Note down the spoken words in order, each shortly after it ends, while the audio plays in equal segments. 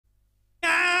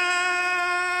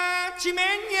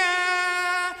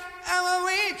Chimenya, our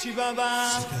way to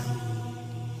Baba.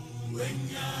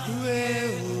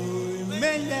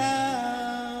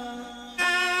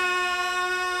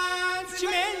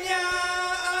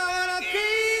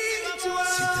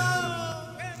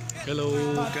 Hello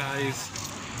guys,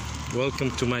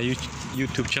 welcome to my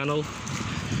YouTube channel.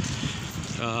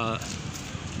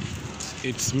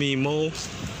 It's me, Mo,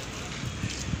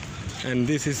 and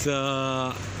this is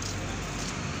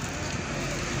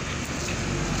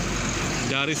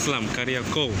Dar es Salaam,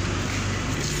 Kariakoo.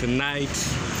 It's a night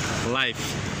life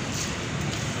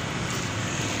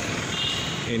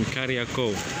in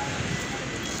Kariakoo.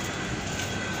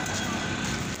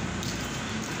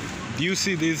 Do you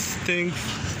see these things?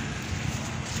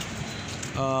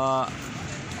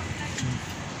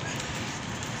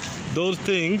 Those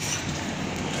things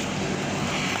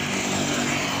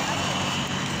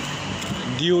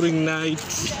during night,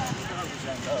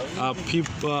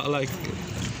 people like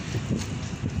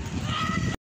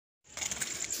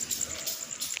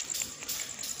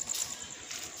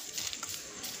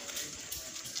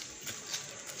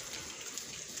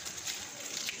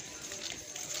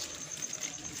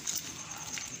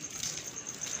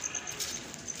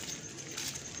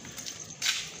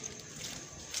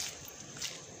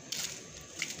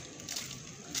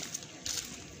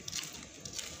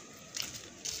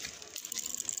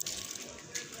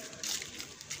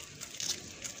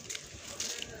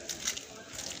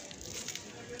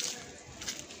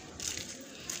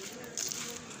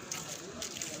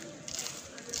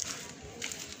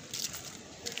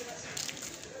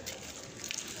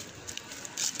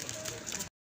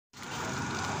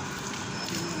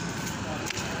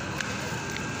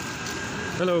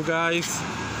Hello guys,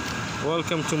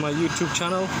 welcome to my YouTube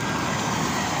channel.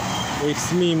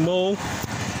 It's me, Mo,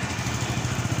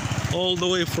 all the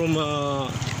way from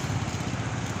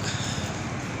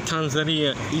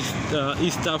Tanzania,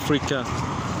 East Africa,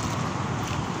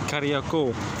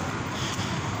 Kariakoo.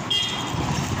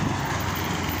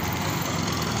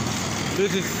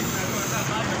 This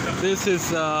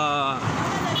is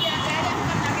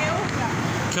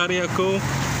Kariakoo.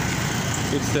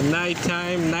 It's the night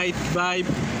vibe.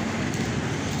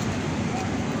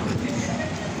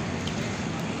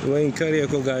 We're in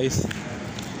Kariakoo, guys.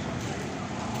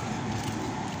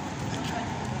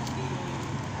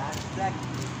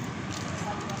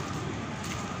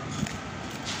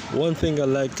 One thing I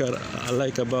like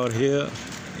about here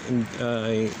in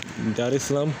Dar es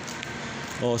Salaam,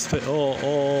 or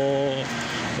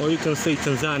you can say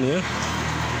Tanzania,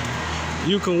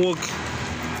 you can walk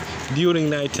during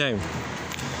night time.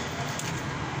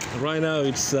 Right now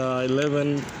it's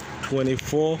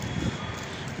 11:24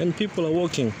 and people are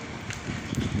walking.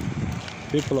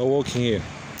 People are walking here.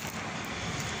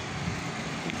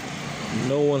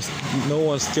 No one's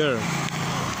scared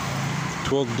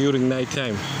to walk during night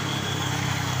time.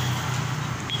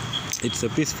 It's a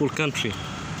peaceful country.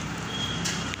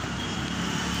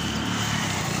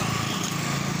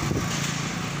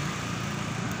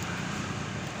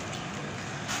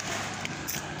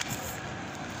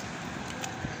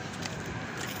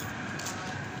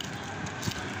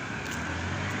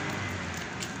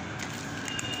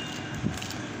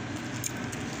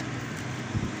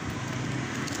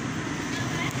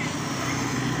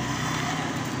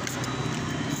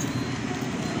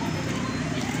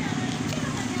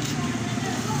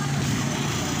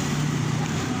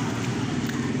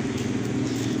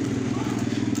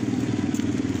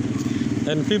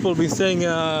 And people be saying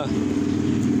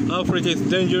Africa is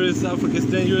dangerous, Africa is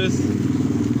dangerous.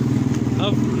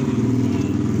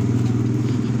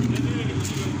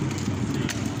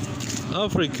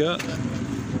 Africa,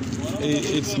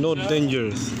 it's not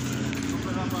dangerous.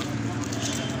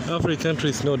 African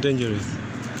country is not dangerous.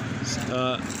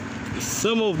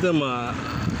 Some of them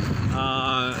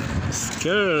are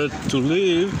scared to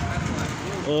leave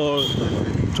or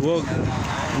to walk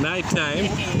nighttime,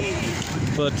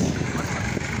 but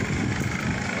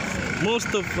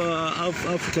most of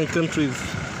African countries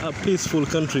are peaceful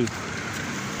countries,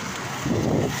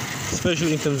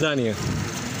 especially in Tanzania.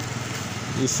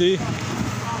 You see,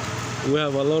 we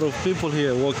have a lot of people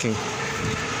here walking.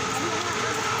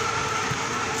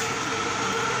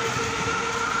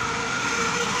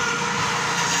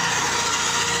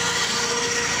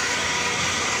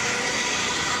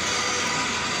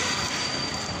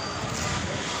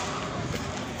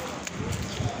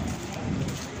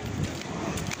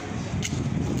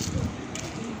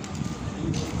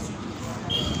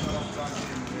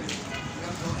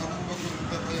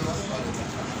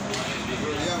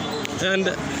 And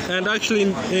actually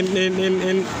in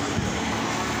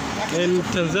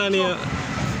Tanzania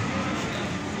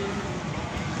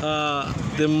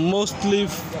the mostly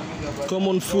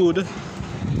common food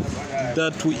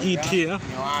that we eat here.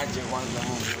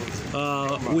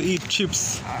 We eat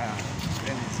chips.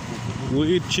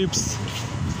 We eat chips.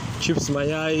 Chips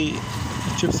mayai.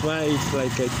 Chips mayai is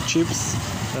like a chips,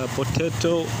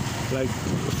 potato, like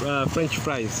French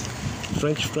fries.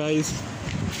 French fries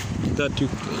that you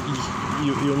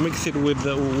mix it with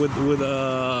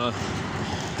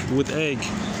egg.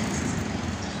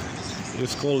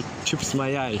 It's called chips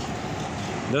mayai.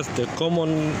 That's the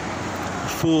common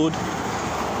food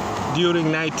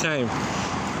during night time.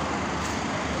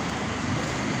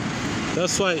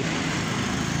 That's why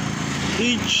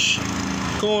each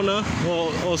corner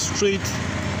or street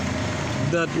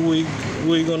that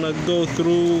we're gonna go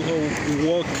through or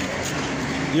walk,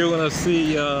 you're gonna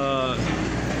see a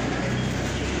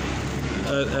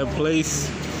place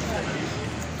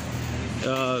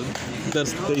that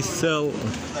they sell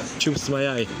chips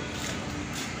mayai.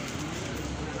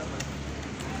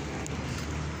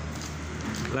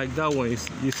 Like that one, you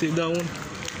see that one?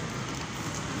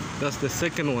 That's the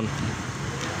second one.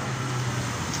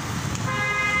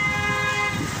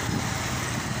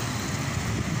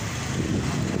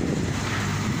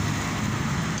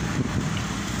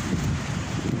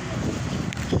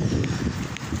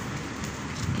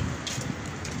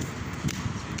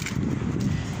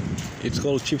 It's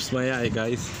called chips mayai,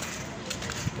 guys.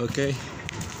 Okay.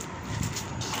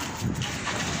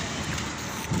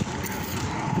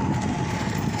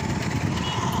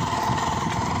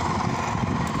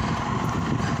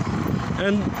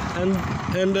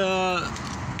 And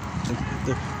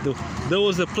there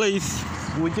was a place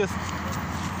we just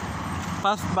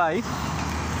passed by.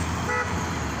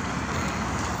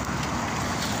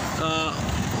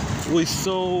 We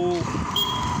saw.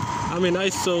 I mean, I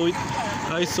saw it.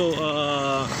 I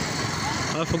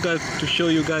forgot to show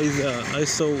you guys. I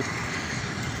saw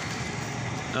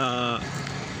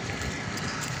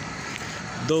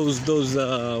those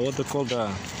what they call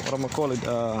what am I call it?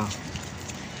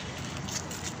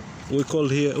 We call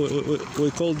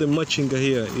them machinga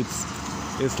here.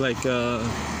 It's like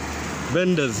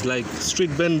vendors, like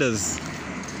street vendors.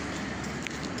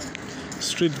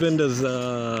 Street vendors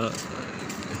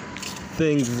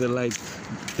things like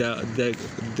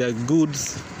the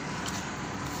goods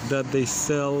that they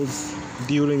sell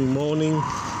during morning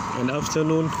and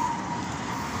afternoon.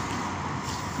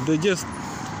 They just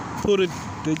put it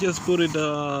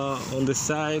on the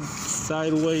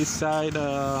sideways side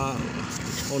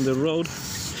on the road,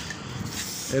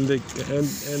 and they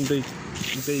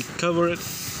cover it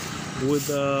with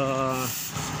a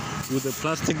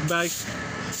plastic bag,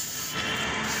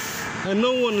 and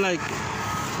no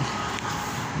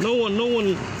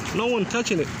one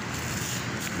touching it.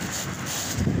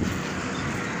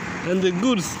 And the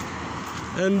goods,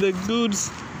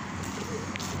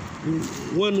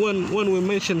 when we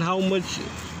mention how much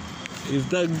is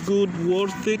that good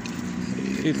worth it,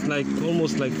 it's like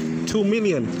almost like 2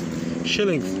 million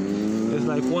shillings. It's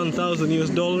like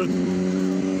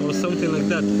 $1,000 or something like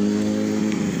that.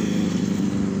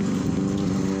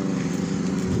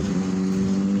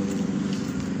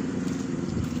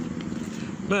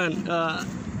 Man,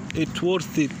 it's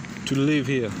worth it to live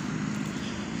here.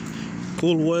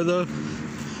 Cool weather,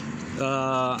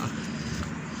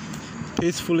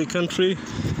 peacefully country,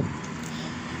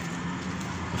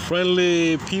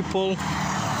 friendly people.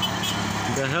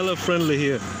 They're hella friendly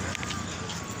here.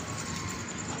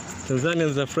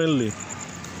 Tanzanians are friendly.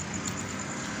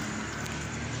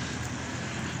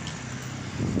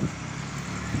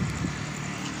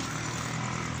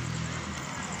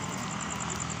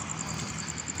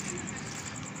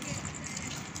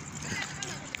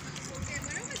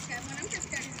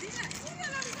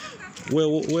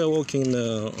 We're walking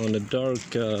on a dark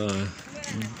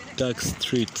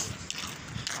street.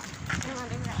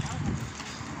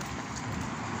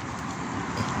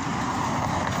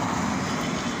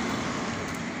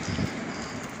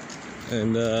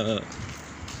 And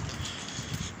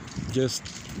just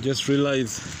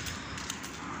realize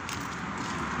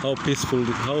how peaceful it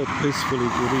is,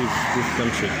 this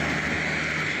country.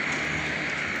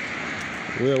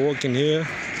 We are walking here,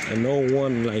 and no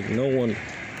one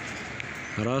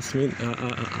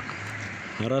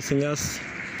harassing us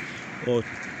or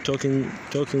talking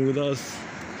with us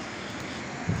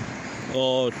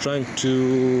or trying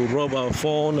to rob our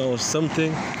phone or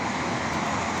something.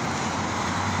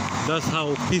 That's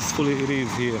how peaceful it is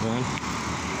here, man.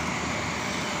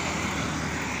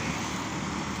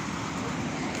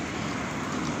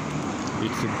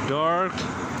 It's a dark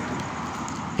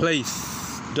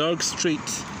place, dark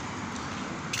street.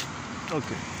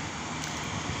 Okay.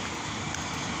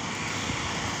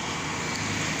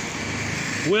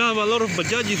 We have a lot of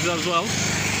bajajis as well.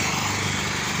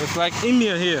 It's like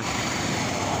India here.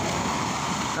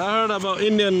 I heard about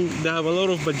Indian, they have a lot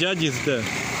of bajajis there.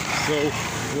 So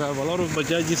we have a lot of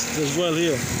bajajis as well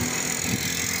here.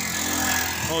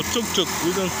 Or tuk-tuk.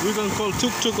 We can call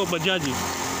tuk-tuk or bajaji.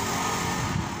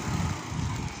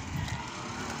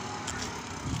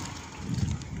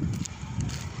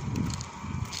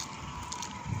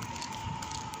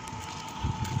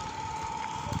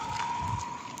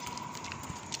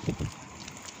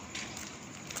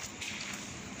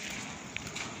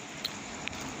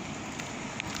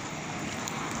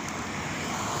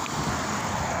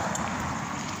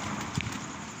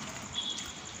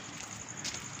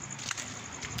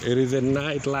 It is a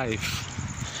nightlife.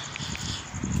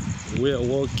 We are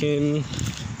walking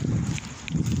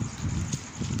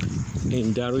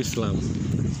in Dar es Salaam,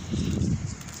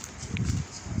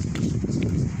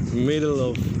 middle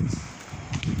of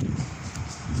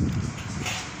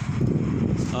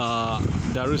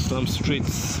Dar es Salaam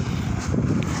streets.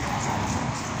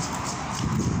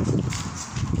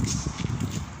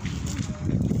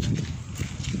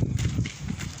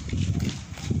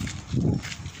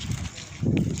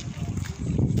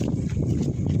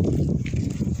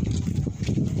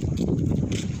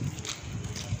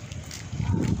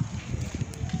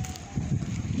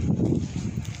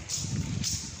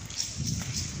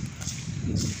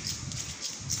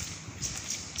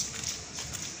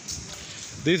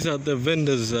 These are the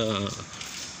vendors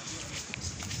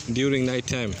during night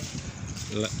time,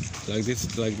 like this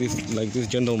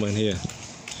gentleman here.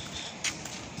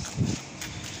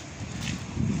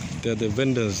 They're the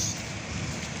vendors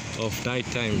of night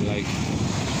time. Like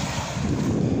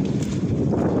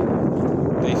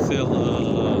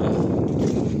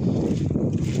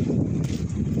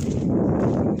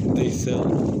they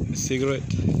sell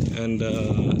cigarette and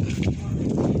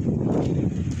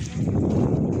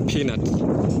peanuts.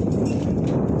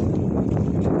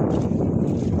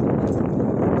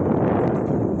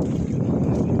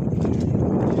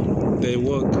 They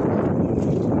walk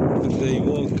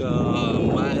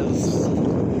miles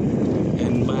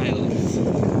and miles,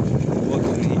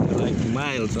 walking like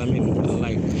miles. I mean,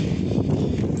 like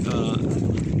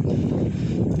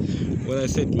when I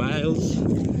said miles,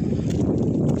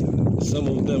 some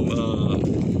of them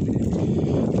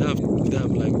they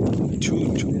have like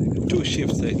two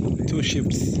shifts,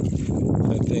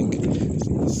 I think.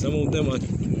 Some of them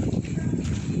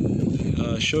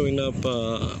are showing up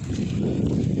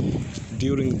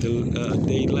during the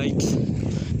daylight,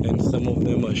 and some of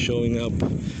them are showing up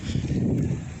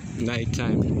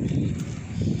nighttime.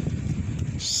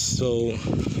 So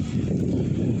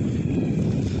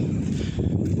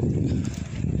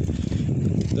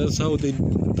that's how they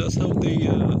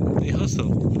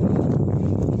hustle.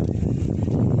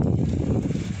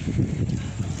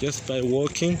 Just by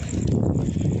walking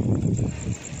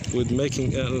with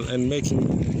making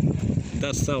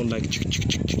that sound like chick, chick,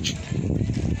 chick, chick, chick.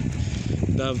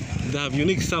 They have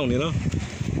unique sound, you know,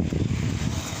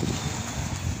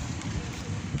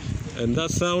 and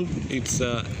that sound it's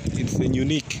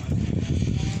unique.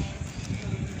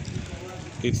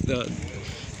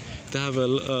 They have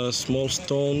small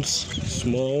stones,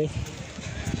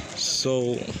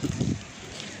 so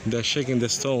they're shaking the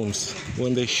stones.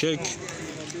 When they shake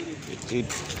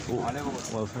it,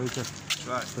 well,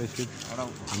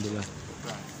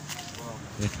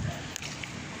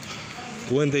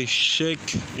 when they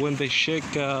shake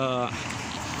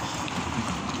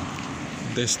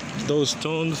those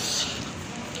stones,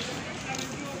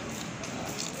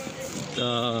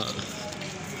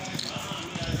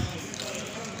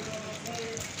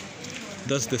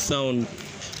 that's the sound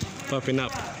popping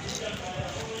up.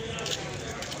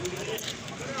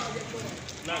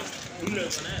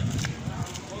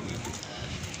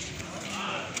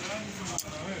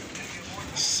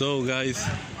 So guys,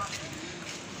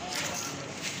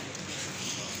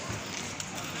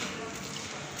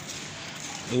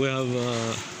 we have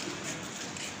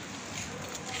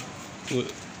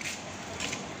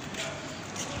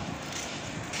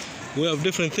we have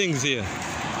different things here,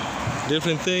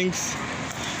 different things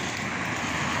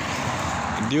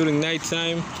during night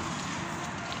time.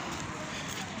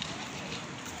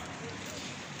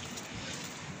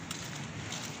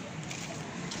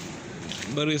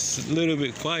 But it's a little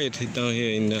bit quiet down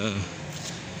here in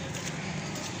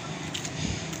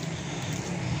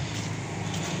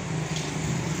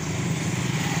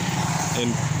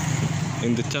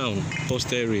the town,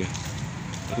 post area.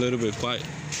 A little bit quiet.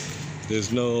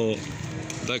 There's no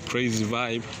that crazy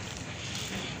vibe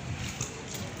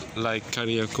like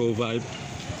Kariakoo vibe.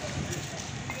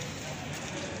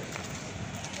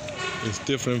 It's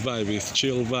different vibe. It's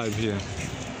chill vibe here.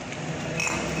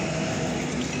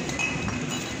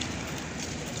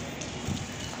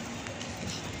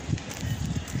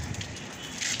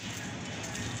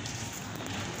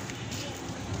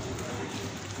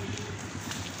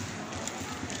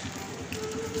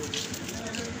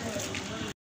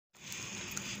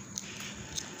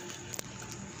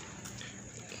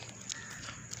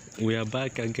 We are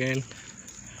back again,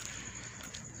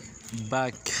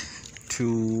 back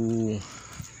to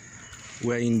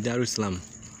we're in Dar es Salaam.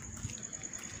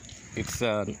 It's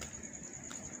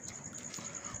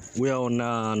we are on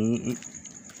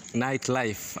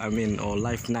nightlife, I mean, or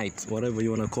life night, whatever you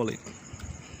want to call it.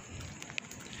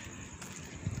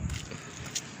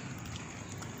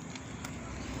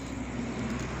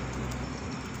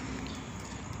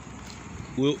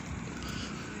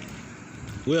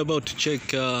 We're about to check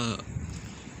the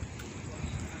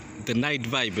night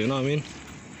vibe, you know what I mean?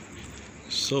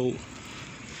 So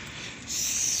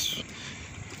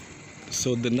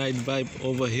the night vibe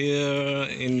over here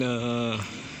in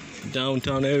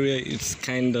downtown area, it's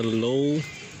kind of low.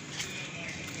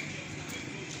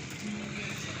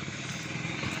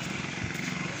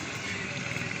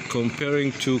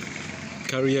 Comparing to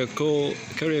Kariakoo,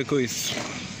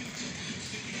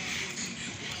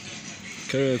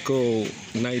 Kariakoo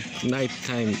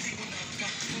nighttime.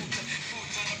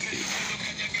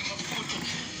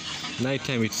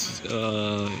 Nighttime, it's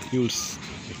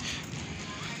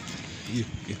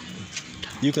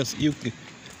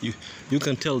you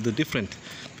can tell the difference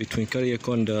between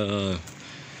Kariakoo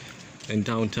and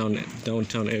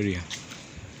downtown area.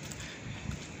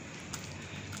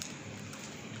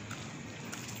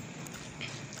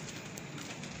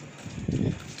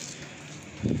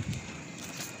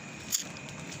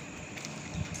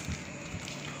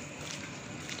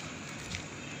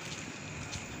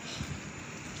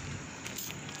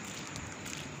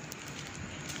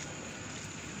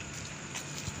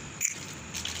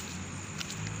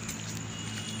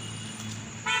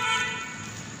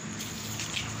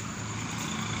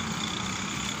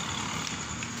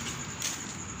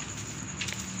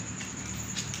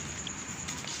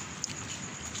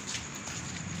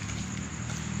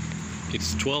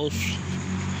 It's 12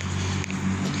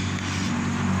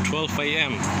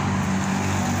 a.m.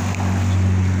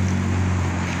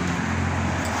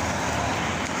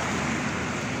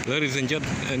 Ladies and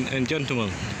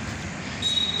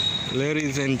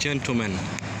gentlemen,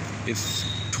 it's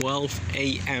 12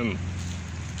 a.m.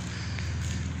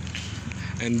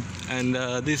 and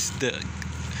this the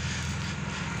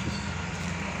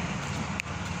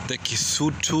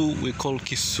Kisutu, we call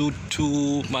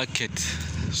Kisutu market,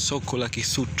 soko la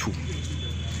Kisutu,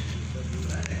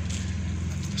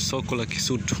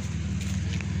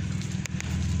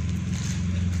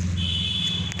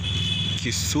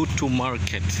 Kisutu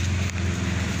market.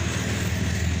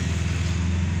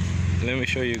 Let me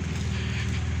show you.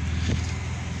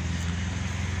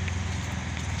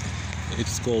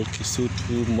 It's called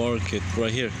Kisutu market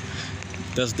right here.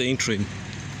 That's the entry.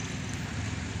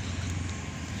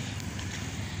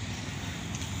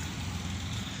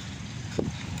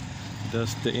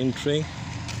 That's the entry.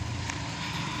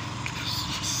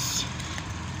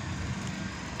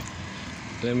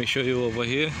 Let me show you over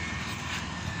here.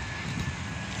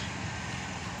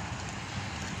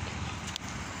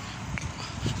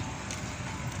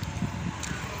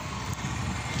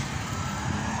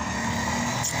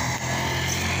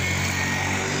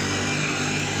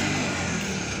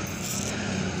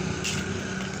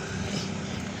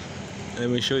 Let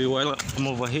me show you while I'm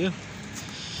over here.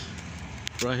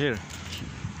 Right here.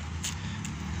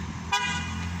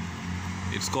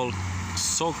 It's called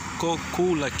Soko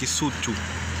Kuu la Kisutu.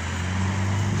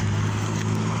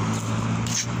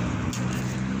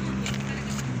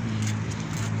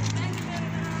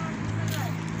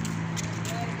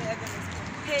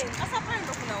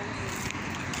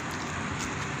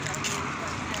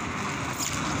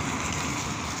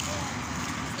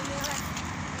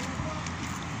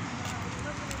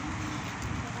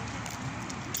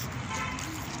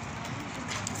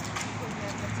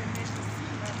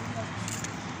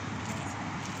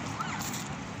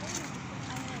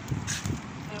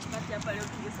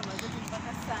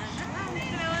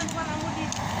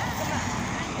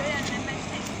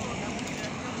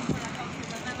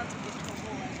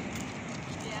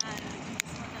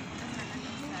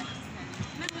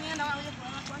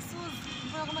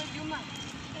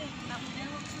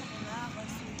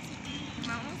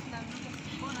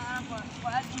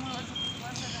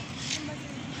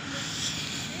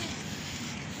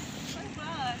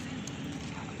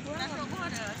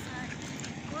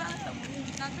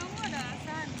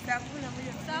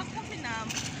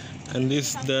 And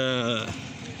this the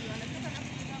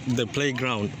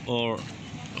playground or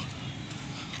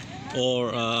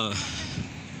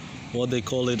what they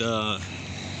call it,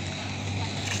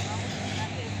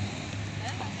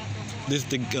 this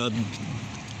the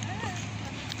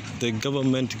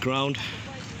government ground.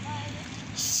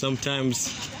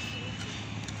 Sometimes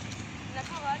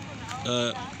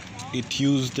it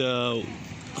used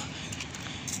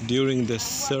during the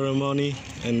ceremony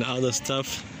and other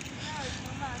stuff,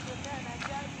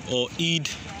 or Eid,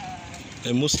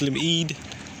 a Muslim Eid.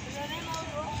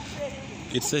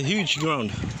 It's a huge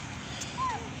ground.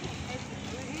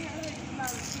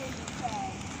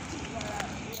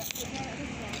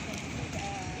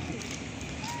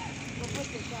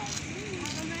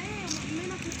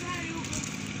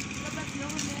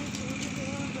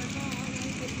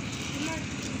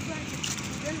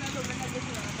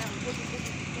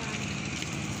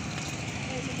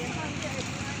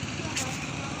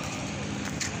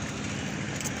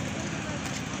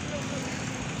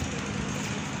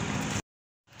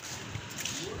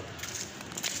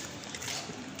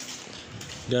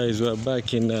 Guys, we're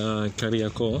back in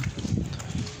Kariakoo.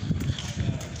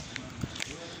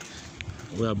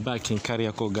 We are back in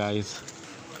Kariakoo, guys.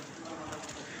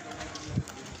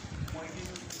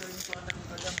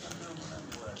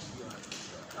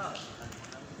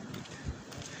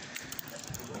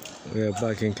 We are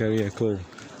back in Kariakoo.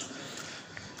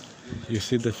 You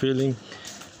see the feeling?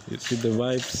 You see the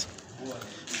vibes?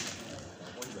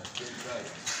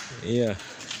 Yeah.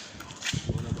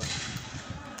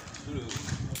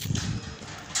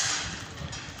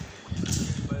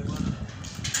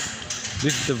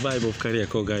 This is the vibe of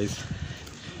Kariakoo, guys.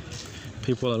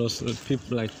 People are also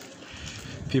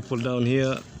people down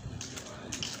here.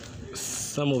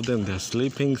 Some of them they're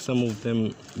sleeping, some of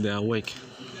them they're awake.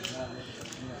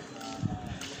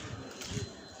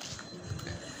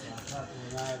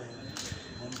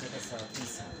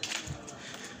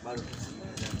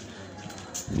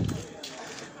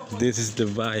 This is the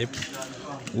vibe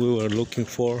we were looking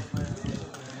for.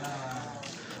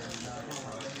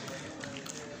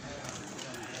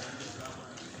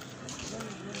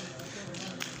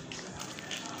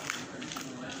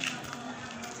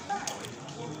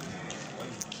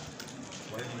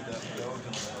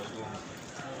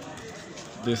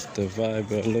 This is the vibe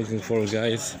we're looking for,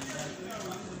 guys.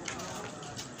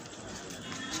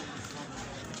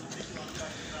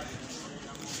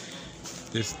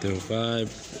 This is the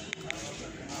vibe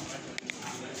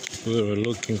we were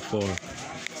looking for.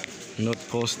 Not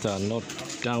Posta, not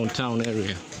downtown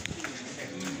area.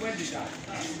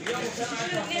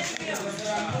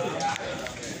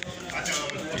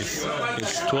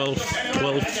 It's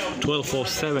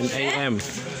 12:07 a.m.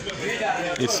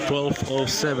 It's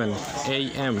 12:07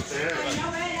 a.m.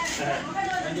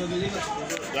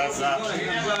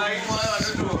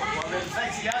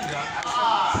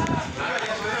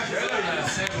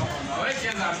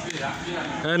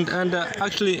 And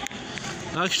actually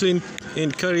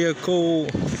in Kariakoo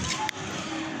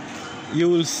you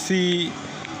will see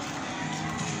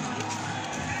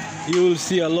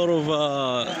a lot of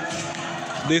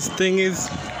this thing is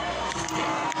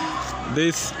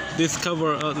this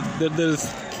cover, there's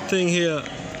thing here,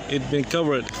 it's been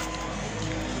covered.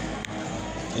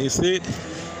 You see it?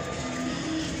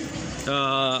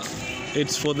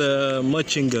 It's for the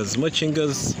Machingas.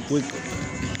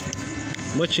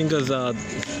 Machingas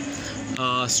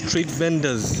are street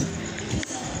vendors.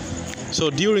 So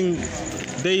during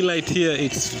daylight here,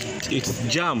 it's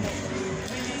jam.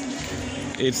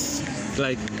 It's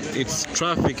like it's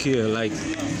traffic here. Like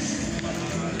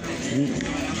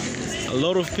a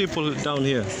lot of people down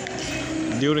here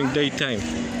during daytime.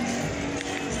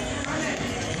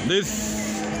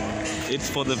 It's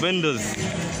for the vendors.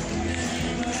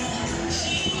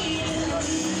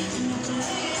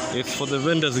 It's for the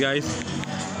vendors, guys.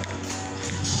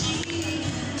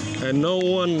 And no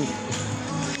one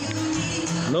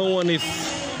is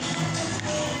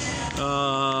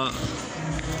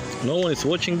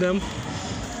watching them,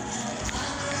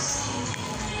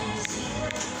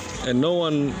 and no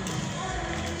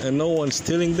one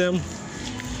stealing them.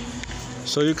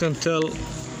 So you can tell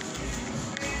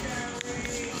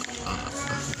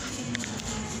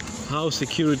how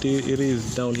security it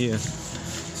is down here.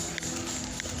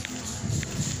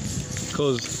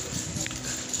 Because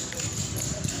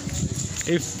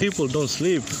if people don't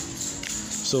sleep,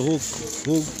 so who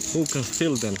can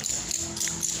steal them?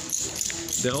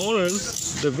 The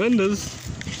owners, the vendors,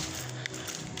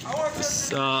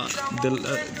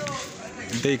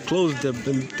 they close the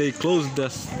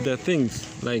things.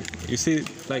 Like you see,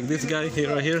 like this guy here,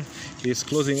 right here, he's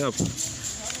closing up.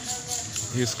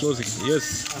 He's closing.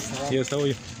 Yes, yes. How are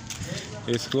you?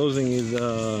 He's closing his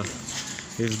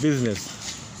business.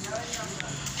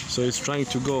 So he's trying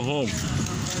to go home.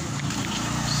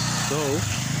 So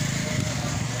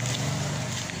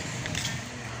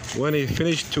when he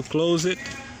finished to close it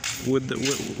with the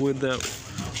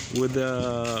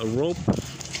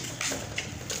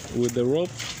rope,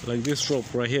 like this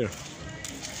rope right here.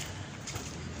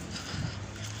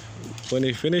 When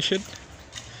he finish it,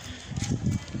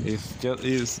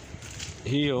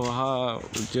 he or her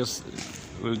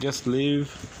will just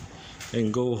leave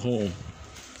and go home.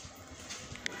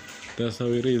 That's how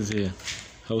it is here.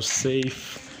 How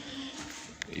safe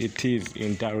it is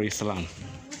in Dar es Salaam.